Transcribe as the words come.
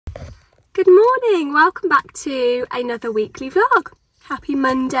Good morning, welcome back to another weekly vlog. Happy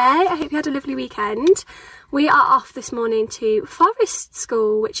Monday, I hope you had a lovely weekend. We are off this morning to Forrest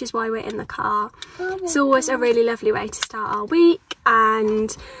school, which is why we're in the car. It's always a really lovely way to start our week,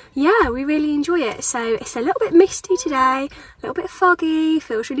 and yeah, we really enjoy it. So it's a little bit misty today, a little bit foggy,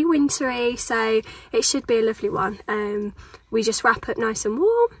 feels really wintry, so it should be a lovely one. We just wrap up nice and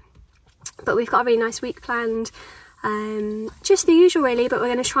warm, but we've got a really nice week planned. Just the usual really, but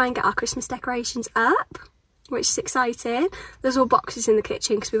we're going to try and get our Christmas decorations up, which is exciting. There's all boxes in the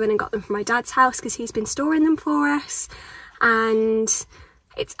kitchen because we went and got them from my dad's house because he's been storing them for us, and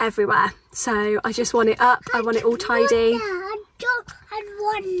it's everywhere, so I just want it up. I want it all tidy.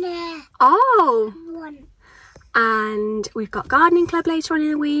 Oh, and we've got gardening club later on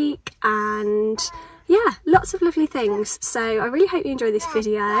in the week, and yeah, lots of lovely things. So I really hope you enjoy this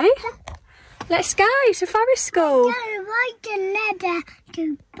video. Let's go to Forrest school.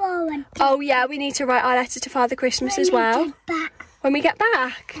 Oh yeah, we need to write our letter to Father Christmas as well. When we get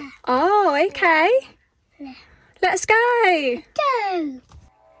back? Yeah. Oh, okay. Yeah. Let's go. Go.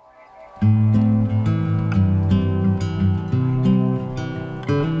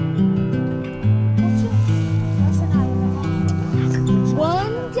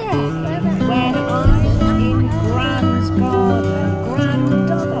 One day when I'm in Grand's garden,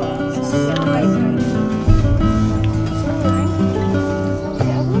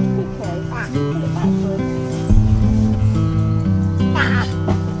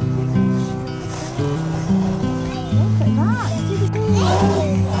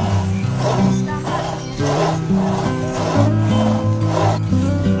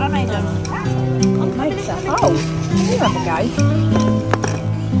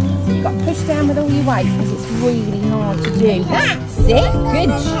 you've got to push down with all your weight because it's really hard to do. That's it, good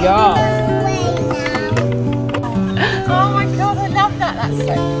job. Oh my god, I love that. That's so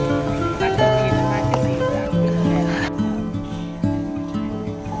cool.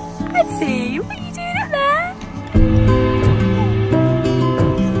 Etsy, what are you doing up there?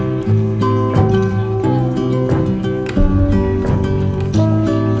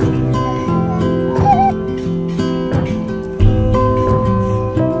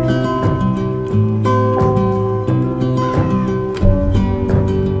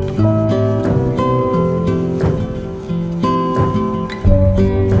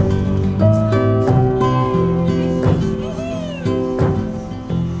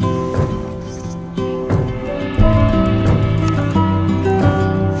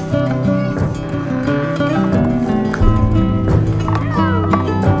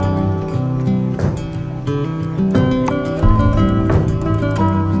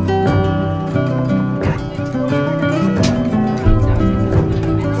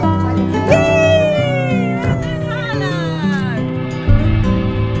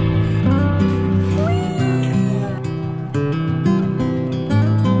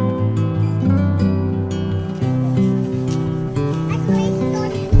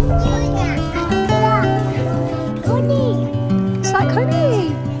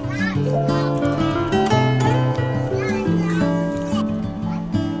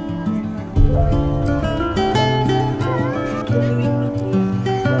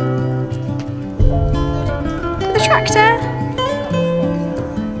 Tractor.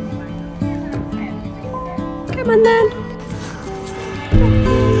 Come on then.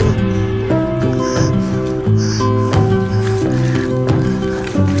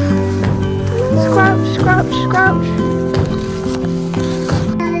 Scrouch, scrouch, scrouch.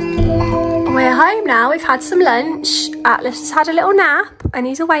 We're home now, we've had some lunch. Atlas has had a little nap and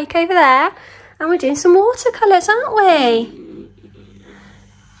he's awake over there. And we're doing some watercolours, aren't we?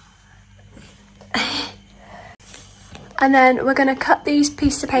 And then we're going to cut these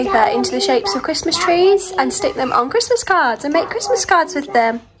pieces of paper into the shapes of Christmas trees and stick them on Christmas cards and make Christmas cards with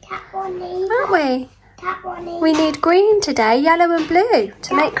them. Aren't we? We need green today, yellow and blue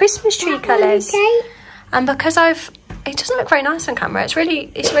to make Christmas tree colours. And because it doesn't look very nice on camera, it's really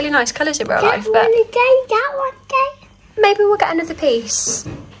nice colours in real life, but maybe we'll get another piece.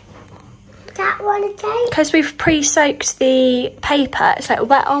 Because we've pre-soaked the paper, it's like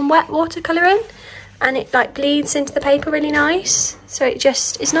wet on wet watercolouring. And it like bleeds into the paper really nice, so it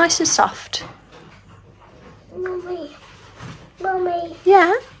just is nice and soft. Mummy.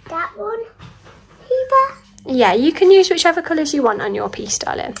 Yeah? That one? Here? Yeah, you can use whichever colours you want on your piece,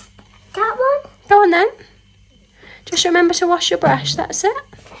 darling. That one? Go on then. Just remember to wash your brush, that's it.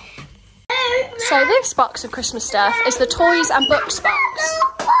 So this box of Christmas stuff is the toys and books box.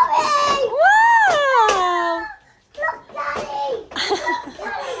 Wow!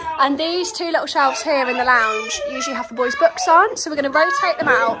 And these two little shelves here in the lounge usually have the boys' books on, so we're going to rotate them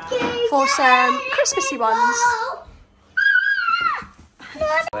out for some Christmassy ones.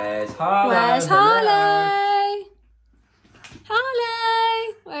 Where's Harlow? Where's Harlow?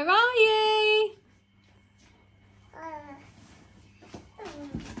 Harlow, where are you?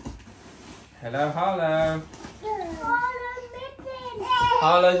 Hello, Harlow.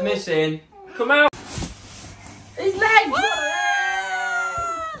 Harlow's missing. Come out. His legs.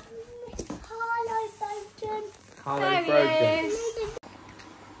 Harlow's broken.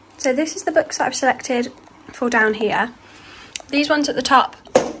 So this is the books that I've selected for down here. These ones at the top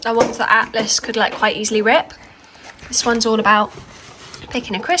are ones that Atlas could like quite easily rip. This one's all about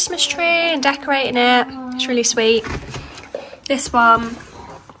picking a Christmas tree and decorating it. It's really sweet. This one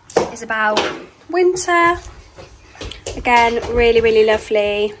is about winter. Again, really, really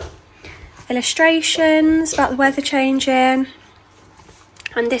lovely illustrations about the weather changing.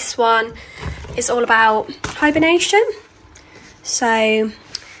 And this one is all about hibernation. So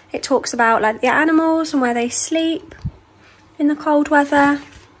it talks about like the animals and where they sleep in the cold weather.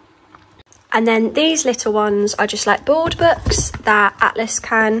 And then these little ones are just like board books that Atlas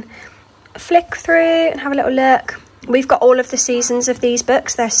can flick through and have a little look. We've got all of the seasons of these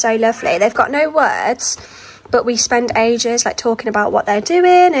books. They're so lovely. They've got no words, but we spend ages like talking about what they're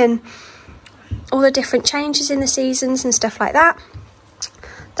doing and all the different changes in the seasons and stuff like that.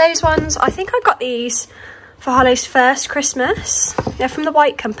 Those ones, I think I got these for Harlow's first Christmas. They're from the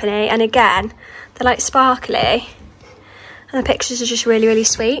White Company, and again, they're like sparkly. And the pictures are just really, really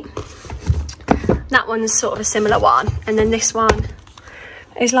sweet. That one's sort of a similar one. And then this one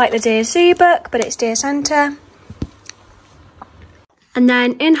is like the Dear Zoo book, but it's Dear Santa. And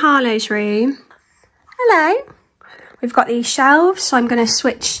then in Harlow's room, hello, we've got these shelves. So I'm going to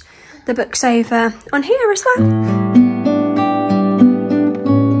switch the books over on here as well.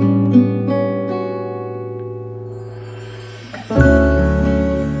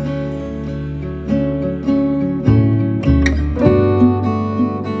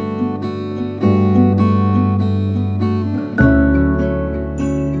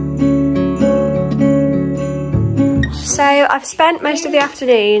 So I've spent most of the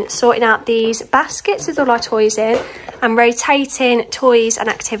afternoon sorting out these baskets with all our toys in and rotating toys and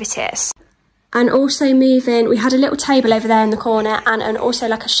activities. And also moving, we had a little table over there in the corner and also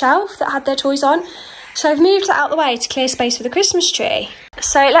like a shelf that had their toys on. So I've moved that out the way to clear space for the Christmas tree.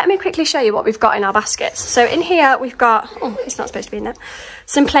 So let me quickly show you what we've got in our baskets. So in here we've got, oh, it's not supposed to be in there,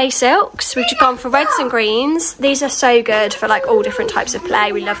 some play silks. We've gone for reds and greens. These are so good for like all different types of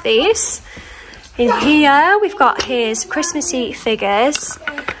play. We love these. In here we've got his Christmassy figures,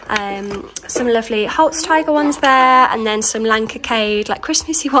 some lovely Holt's Tiger ones there, and then some Lancashire like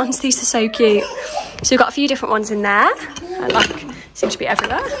Christmassy ones. These are so cute. So we've got a few different ones in there, and like seem to be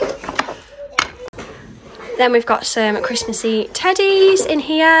everywhere. Then we've got some Christmassy teddies in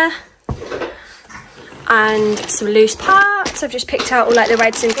here and some loose parts. I've just picked out all like the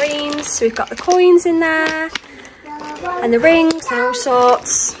reds and greens. So we've got the coins in there and the rings and all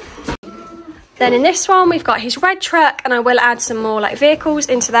sorts. Then in this one, we've got his red truck, and I will add some more like vehicles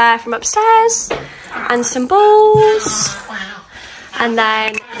into there from upstairs, and some balls. And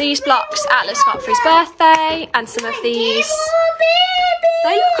then these blocks Atlas got for his birthday, and some of these,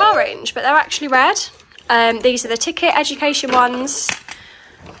 they look orange, but they're actually red. These are the ticket education ones.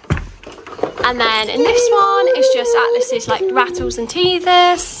 And then in this one, it's just Atlas's like rattles and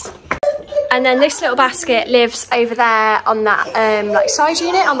teethers. And then this little basket lives over there on that like side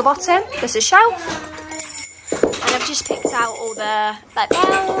unit on the bottom. There's a shelf. And I've just picked out all the like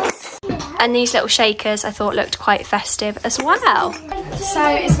bells. And these little shakers I thought looked quite festive as well. So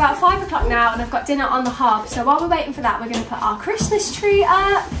it's about 5 o'clock now and I've got dinner on the hob. So while we're waiting for that, we're going to put our Christmas tree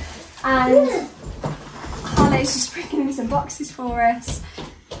up. And Harlow's just bringing in some boxes for us.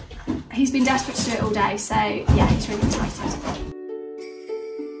 He's been desperate to do it all day, so yeah, he's really excited.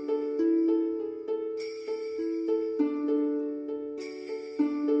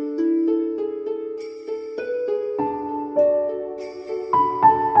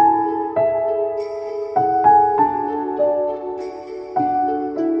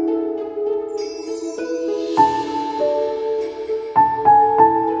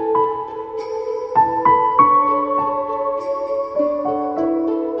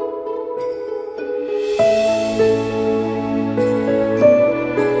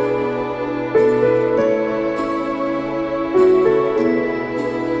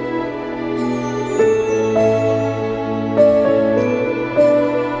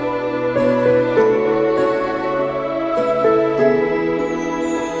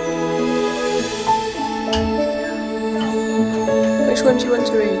 one do you want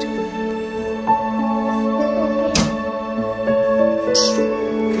to read?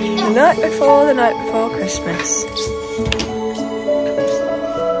 The night before Christmas.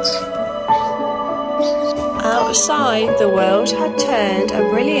 Outside, the world had turned a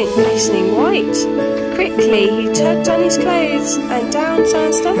brilliant glistening white. Quickly, he tugged on his clothes and down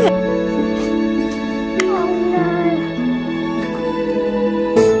downstairs.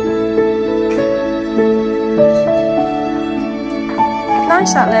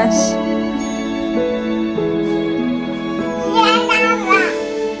 Nice, Atlas.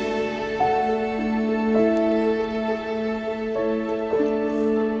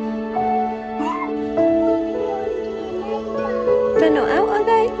 They're not out, are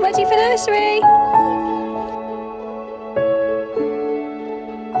they? Ready for nursery?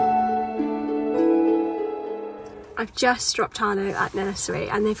 I've just dropped Harlow at nursery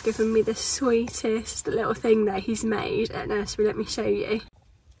and they've given me the sweetest little thing that he's made at nursery. Let me show you.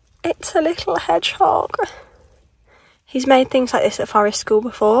 It's a little hedgehog. He's made things like this at Forrest school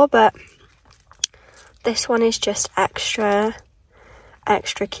before, but this one is just extra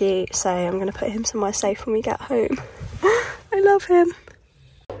cute. So I'm going to put him somewhere safe when we get home. I love him.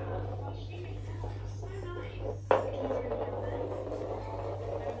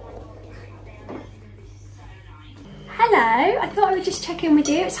 Hello, I thought I would just check in with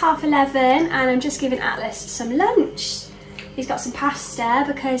you. It's 11:30 and I'm just giving Atlas some lunch. He's got some pasta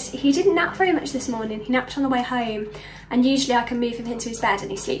because he didn't nap very much this morning. He napped on the way home and usually I can move him into his bed and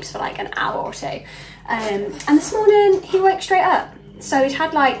he sleeps for like an hour or two. And this morning he woke straight up. So he'd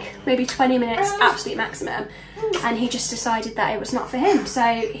had like maybe 20 minutes absolute maximum and he just decided that it was not for him. So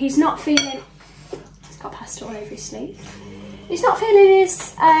he's not feeling, he's got pasta all over his sleeve. He's not feeling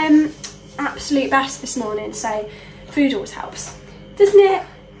his absolute best this morning, so food always helps, doesn't it?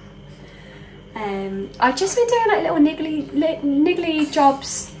 I've just been doing like little niggly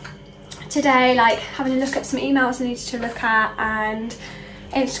jobs today, like having a look at some emails I needed to look at and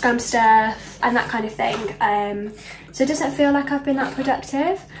Instagram stuff and that kind of thing. So it doesn't feel like I've been that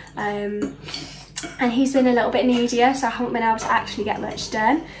productive. And he's been a little bit needier, so I haven't been able to actually get much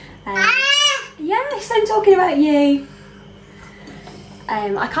done. Yes, I'm talking about you.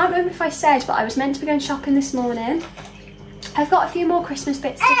 I can't remember if I said, but I was meant to be going shopping this morning. I've got a few more Christmas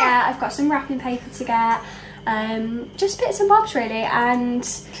bits to get. I've got some wrapping paper to get. Just bits and bobs really. And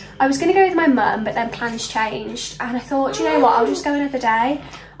I was going to go with my mum, but then plans changed. And I thought, you know what, I'll just go another day.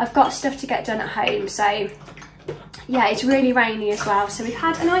 I've got stuff to get done at home. So yeah, it's really rainy as well. So we've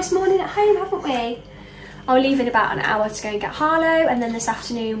had a nice morning at home, haven't we? I'll leave in about an hour to go and get Harlow, and then this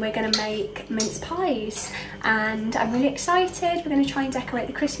afternoon we're going to make mince pies and I'm really excited. We're going to try and decorate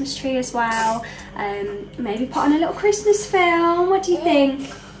the Christmas tree as well, maybe put on a little Christmas film. What do you think?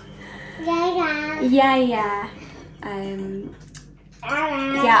 Yeah.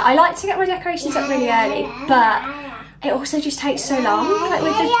 Yeah, I like to get my decorations up really early, but it also just takes so long, like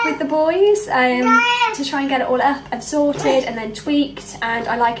with the boys, to try and get it all up and sorted and then tweaked, and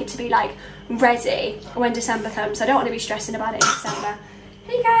I like it to be like ready when December comes. I don't want to be stressing about it in December.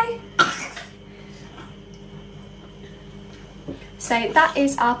 Here you go. So that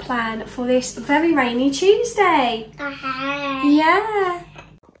is our plan for this very rainy Tuesday. Yeah.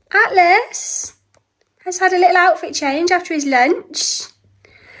 Atlas has had a little outfit change after his lunch.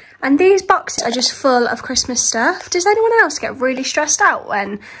 And these boxes are just full of Christmas stuff. Does anyone else get really stressed out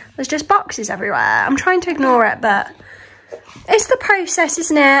when there's just boxes everywhere? I'm trying to ignore it, but it's the process,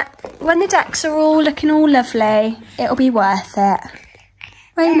 isn't it? When the decks are all looking all lovely, it'll be worth it.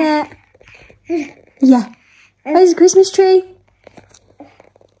 Won't it? Yeah. Where's the Christmas tree?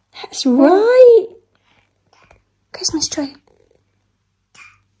 That's right. Christmas tree.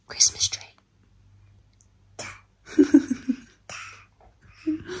 Christmas tree.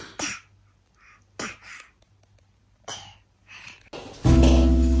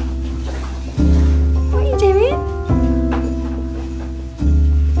 What are you doing?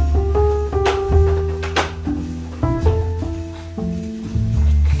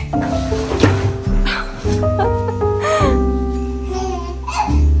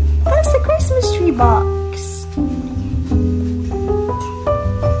 That's the Christmas tree box.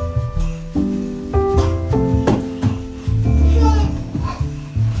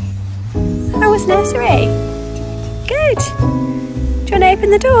 How was nursery? Good. Do you want to open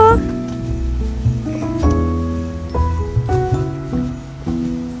the door?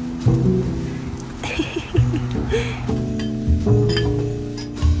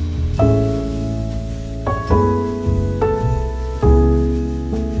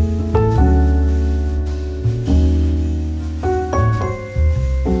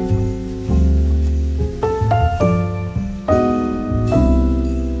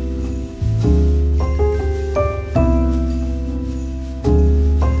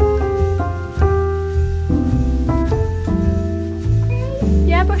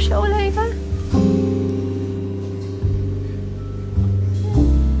 brush it all over.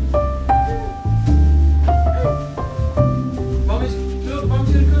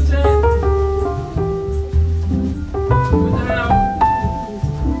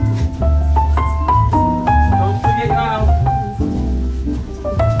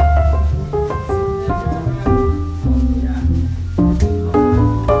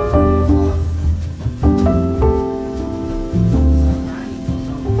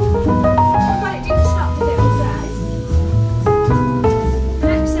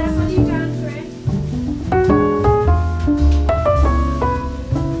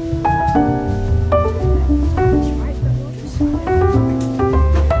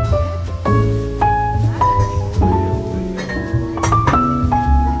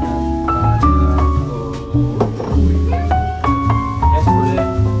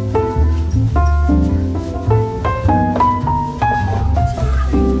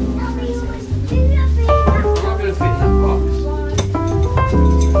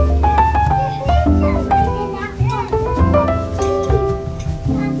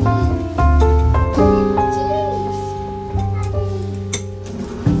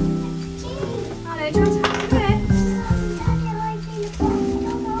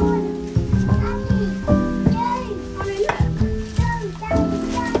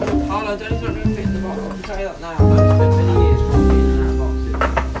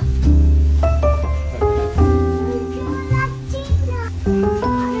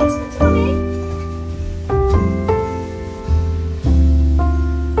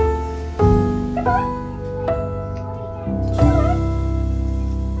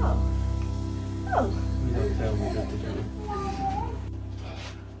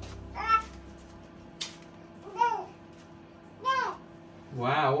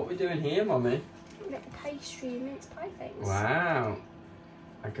 Wow, what are we doing here, Mummy? Little pastry mince pie things. Wow.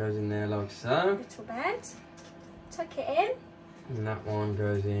 That goes in there like so. Little bed. Tuck it in. And that one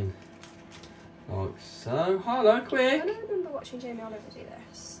goes in like so. Harlow, quick. I don't remember watching Jamie Oliver do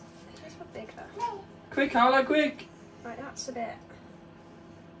this. Here's one bigger. Quick, Harlow, quick. Right, that's a bit.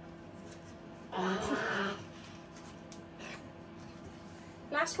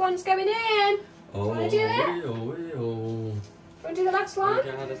 Last one's going in. Oh, wanna do it? Oh. Want to do the last one? I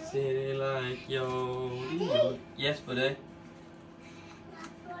got a city like yo. Yes, buddy.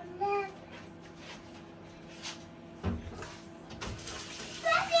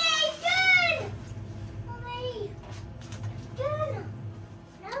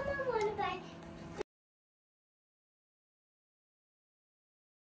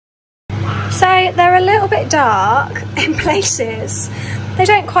 So they're a little bit dark in places. They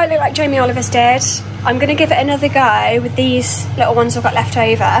don't quite look like Jamie Oliver's did. I'm going to give it another go with these little ones I've got left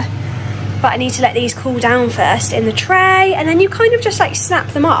over. But I need to let these cool down first in the tray. And then you kind of just like snap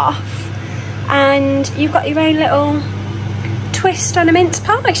them off. And you've got your own little twist on a mince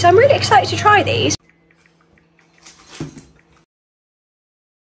pie. So I'm really excited to try these.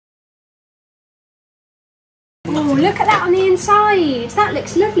 Oh, look at that on the inside. That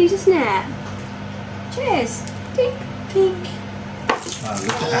looks lovely, doesn't it? Cheers. Tink, tink. Oh,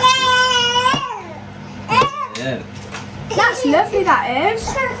 look at that. Yeah. That's lovely, that is.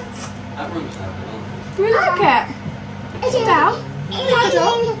 That one's lovely. Do we like it? Sit down.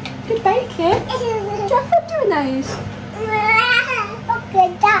 Cuddle. Good baking. Do you have fun doing those? Look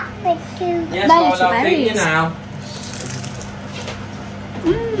at that picture. Yes, Loads of I'll feed you berries. now.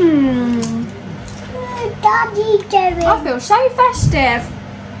 Mmm. Where's Daddy going? I feel so festive.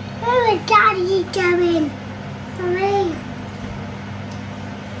 Where is Daddy going? For me.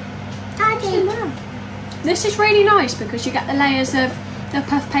 Daddy. This is really nice because you get the layers of the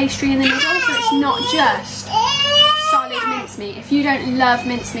puff pastry in the middle, so it's not just solid mincemeat. If you don't love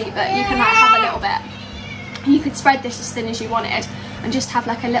mincemeat, but you can like have a little bit, you could spread this as thin as you wanted and just have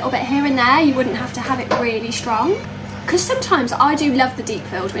like a little bit here and there. You wouldn't have to have it really strong. Because sometimes I do love the deep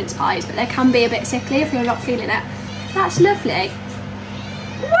filled mince pies, but they can be a bit sickly if you're not feeling it. That's lovely.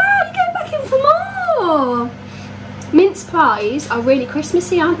 Wow, you're going back in for more. Mince pies are really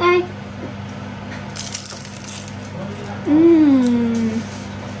Christmassy, aren't they? Mmm.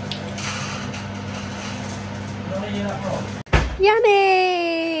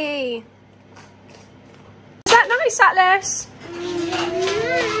 Yummy! Is that nice, Atlas?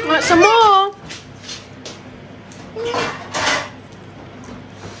 Want some more?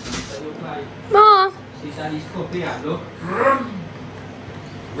 More? See Daddy's cup here, look.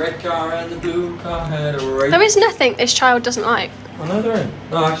 Red car and the blue car had a race. There is nothing this child doesn't like. Oh, no, there isn't.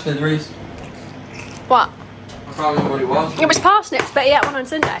 No, actually, there is. What? I can't remember what it was. It was parsnips, but he ate one on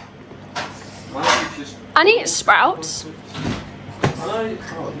Sunday. Mine was just... And he eats sprouts.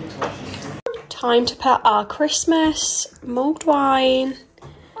 Time to put our Christmas mulled wine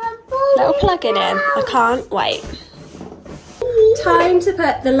little plug in him. I can't wait. Time to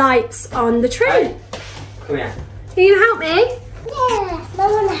put the lights on the tree. Hey, come here. Are you gonna help me? Yeah, I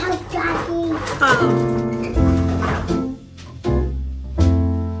want to help Daddy. Oh.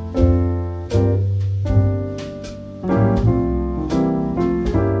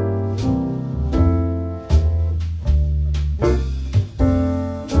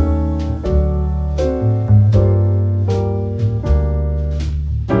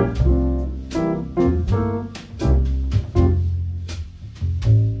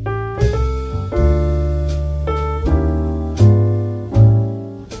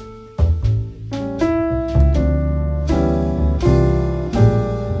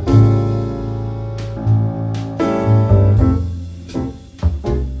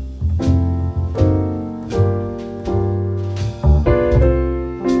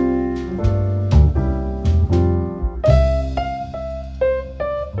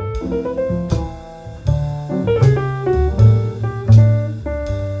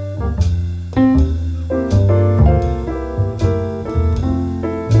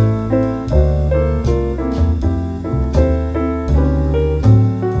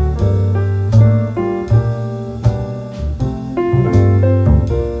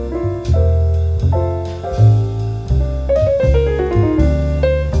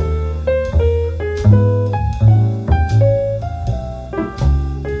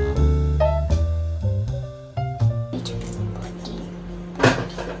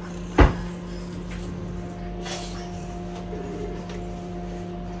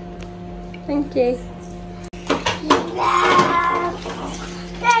 Thank you.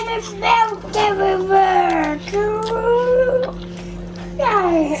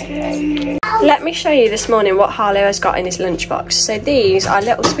 Let me show you this morning what Harlow has got in his lunchbox. So these are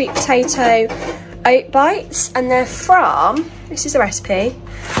little sweet potato oat bites, and they're from, this is the recipe,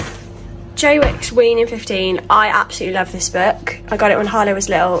 Joe Wick's Weaning 15. I absolutely love this book. I got it when Harlow was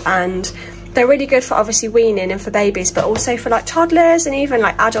little, and they're really good for obviously weaning and for babies, but also for like toddlers and even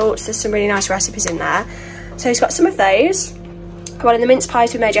like adults. There's some really nice recipes in there. So he's got some of those. One of the mince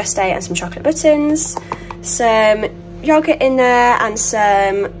pies we made yesterday and some chocolate buttons, some yogurt in there, and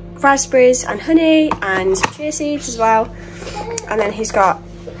some raspberries and honey and some chia seeds as well. And then he's got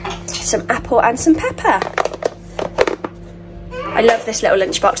some apple and some pepper. I love this little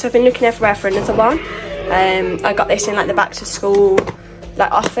lunchbox. I've been looking everywhere for another one. I got this in like the back to school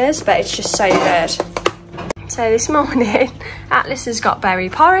like offers, but it's just so good. So this morning Atlas has got berry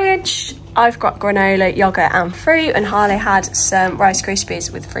porridge, I've got granola, yogurt and fruit, and Harley had some Rice Krispies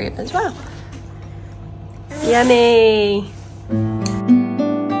with fruit as well. Yummy.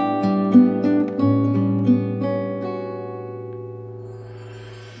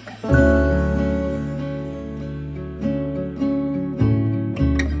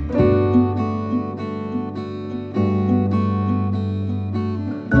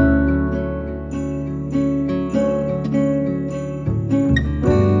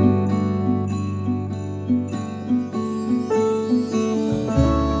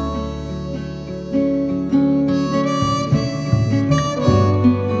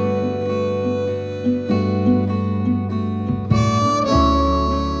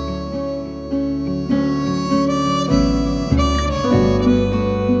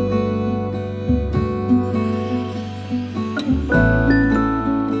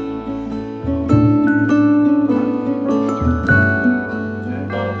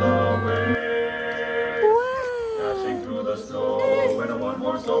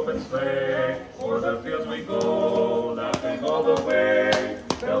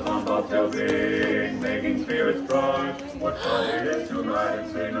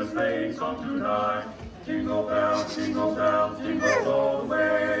 Jingle bells, jingle all the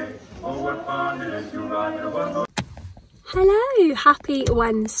way. Oh, what fun it is to ride in a one-horse. Hello, happy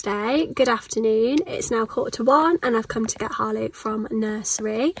Wednesday, good afternoon. It's now 1:45 and I've come to get Harlow from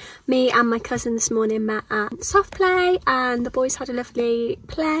nursery. Me and my cousin this morning met at soft play and the boys had a lovely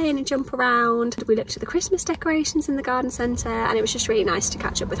play and a jump around. We looked at the Christmas decorations in the garden centre and it was just really nice to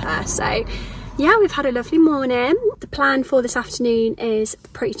catch up with her. So yeah, we've had a lovely morning. The plan for this afternoon is a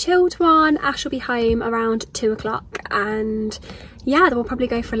pretty chilled one. Ash will be home around 2 o'clock and yeah, then we'll probably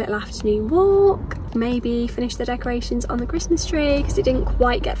go for a little afternoon walk, maybe finish the decorations on the Christmas tree because it didn't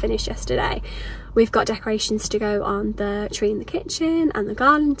quite get finished yesterday. We've got decorations to go on the tree in the kitchen and the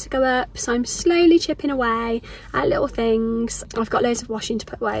garland to go up, so I'm slowly chipping away at little things. I've got loads of washing to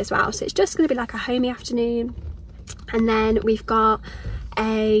put away as well, so it's just going to be like a homey afternoon. And then we've got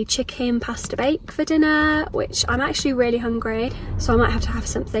a chicken pasta bake for dinner, which I'm actually really hungry, so I might have to have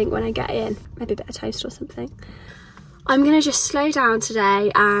something when I get in, maybe a bit of toast or something. I'm gonna just slow down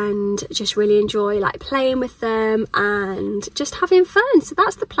today and just really enjoy like playing with them and just having fun. So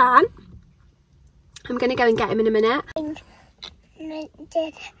that's the plan. I'm gonna go and get him in a minute. No,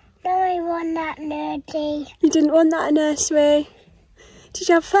 I want that nerdy. You didn't want that at nursery? Did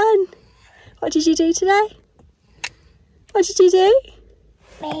you have fun? What did you do today? What did you do?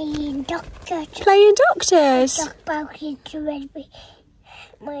 Playing doctors. Playing doctors? Talk about it with me.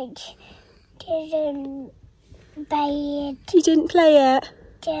 Which didn't play it. You didn't play it?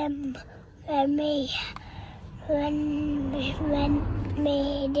 When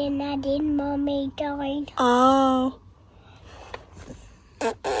me and Mommy died. Oh.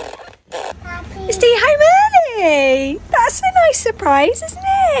 Happy. Is Dee home early? That's a nice surprise, isn't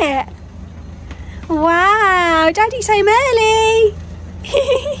it? Wow, Daddy's home early.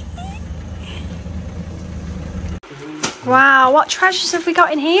 Wow, what treasures have we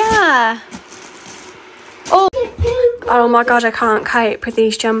got in here? Oh my god, I can't cope with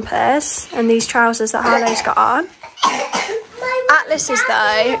these jumpers and these trousers that Harlow's got on. Atlas's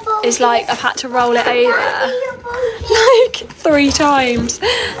though is like I've had to roll it over like 3 times,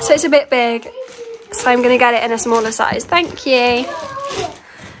 so it's a bit big, so I'm gonna get it in a smaller size. Thank you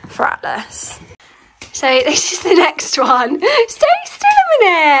for Atlas. So this is the next one. Stay still a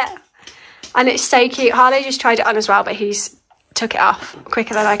minute. And it's so cute. Harlow just tried it on as well, but he's took it off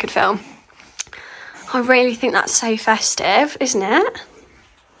quicker than I could film. I really think that's so festive, isn't it?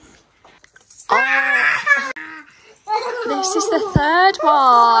 Oh. This is the 3rd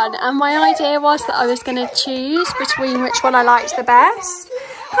one, and my idea was that I was going to choose between which one I liked the best.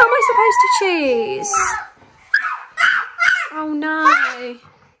 How am I supposed to choose? Oh no.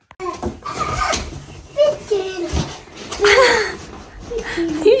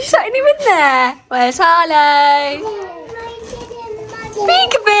 You shutting him in there? Where's Harlow?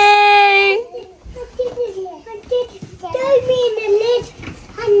 Peekaboo! Throw me in the lid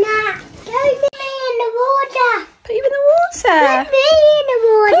and that. Throw me in the water. Put you in the water? Put me in the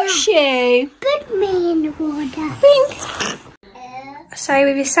water. Push you. Put me in the water. Pink. So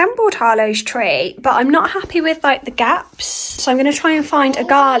we've assembled Harlow's tree, but I'm not happy with like the gaps. So I'm going to try and find a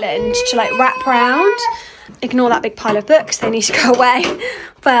garland to like wrap around. Ignore that big pile of books, they need to go away.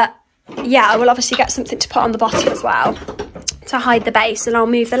 But yeah, I will obviously get something to put on the bottom as well to hide the base, and I'll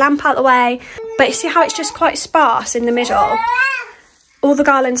move the lamp out the way. But you see how it's just quite sparse in the middle? All the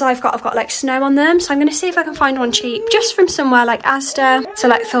garlands I've got like snow on them, so I'm going to see if I can find one cheap just from somewhere like Asda to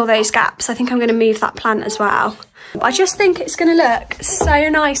like fill those gaps. I think I'm going to move that plant as well. I just think it's going to look so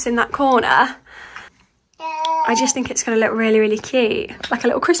nice in that corner. I just think it's going to look really, really cute. Like a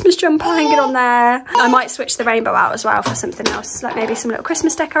little Christmas jumper hanging on there. I might switch the rainbow out as well for something else, like maybe some little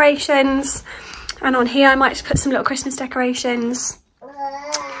Christmas decorations. And on here I might put some little Christmas decorations.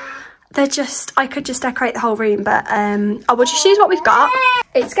 They're just, I could just decorate the whole room, but I will just use what we've got.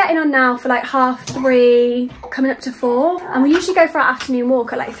 It's getting on now for like 3:30, coming up to 4. And we usually go for our afternoon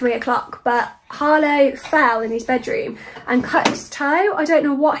walk at like 3 o'clock, but Harlow fell in his bedroom and cut his toe. I don't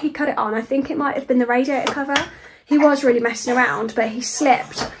know what he cut it on. I think it might have been the radiator cover. He was really messing around, but he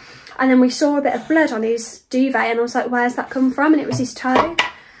slipped. And then we saw a bit of blood on his duvet and I was like, where's that come from? And it was his toe.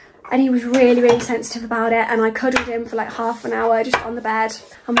 And he was really, really sensitive about it. And I cuddled him for like half an hour just on the bed.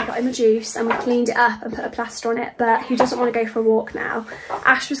 And we got him a juice and we cleaned it up and put a plaster on it. But he doesn't want to go for a walk now.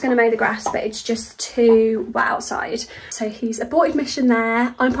 Ash was going to mow the grass, but it's just too wet outside. So he's aborted mission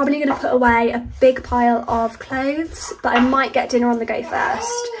there. I'm probably going to put away a big pile of clothes, but I might get dinner on the go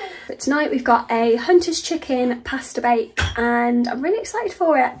first. But tonight we've got a Hunter's chicken pasta bake and I'm really excited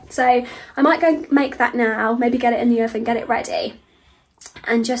for it. So I might go make that now, maybe get it in the oven, get it ready,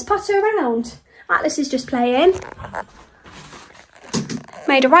 and just potter around. Atlas is just playing.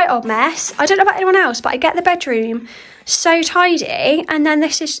 Made a right old mess. I don't know about anyone else, but I get the bedroom so tidy, and then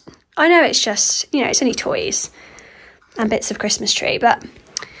this is, I know it's just, you know, it's only toys and bits of Christmas tree, but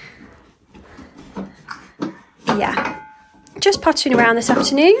yeah, just pottering around this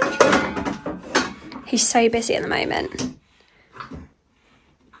afternoon. He's so busy at the moment.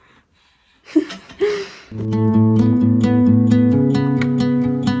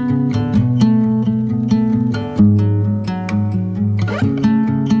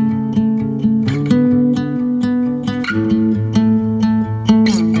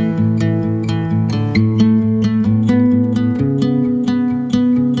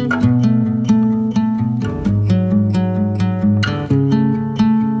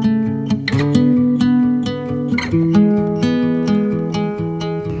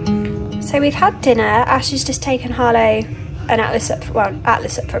 So we've had dinner. Ash has just taken Harlow and Atlas up for, well,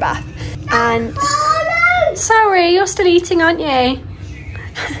 Atlas up for a bath. And sorry, you're still eating, aren't you?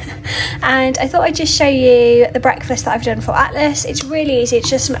 And I thought I'd just show you the breakfast that I've done for Atlas. It's really easy. It's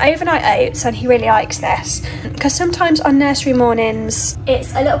just some overnight oats, and he really likes this because sometimes on nursery mornings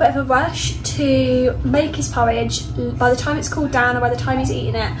it's a little bit of a rush to make his porridge. By the time it's cooled down or by the time he's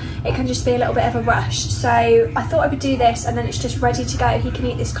eaten it, it can just be a little bit of a rush. So I thought I would do this, and then it's just ready to go. He can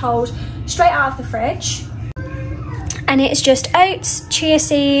eat this cold straight out of the fridge. And it's just oats, chia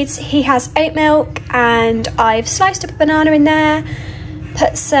seeds, he has oat milk, and I've sliced up a banana in there,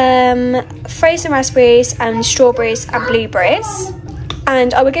 put some frozen raspberries and strawberries and blueberries.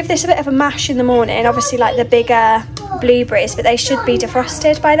 And I will give this a bit of a mash in the morning, obviously like the bigger blueberries, but they should be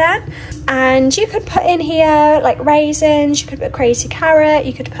defrosted by then. And you could put in here like raisins, you could put crazy carrot,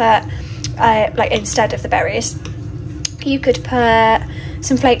 you could put, like instead of the berries, you could put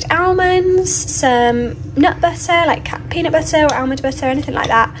some flaked almonds, some nut butter, like peanut butter or almond butter, anything like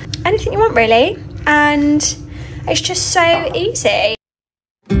that. Anything you want really. And it's just so easy.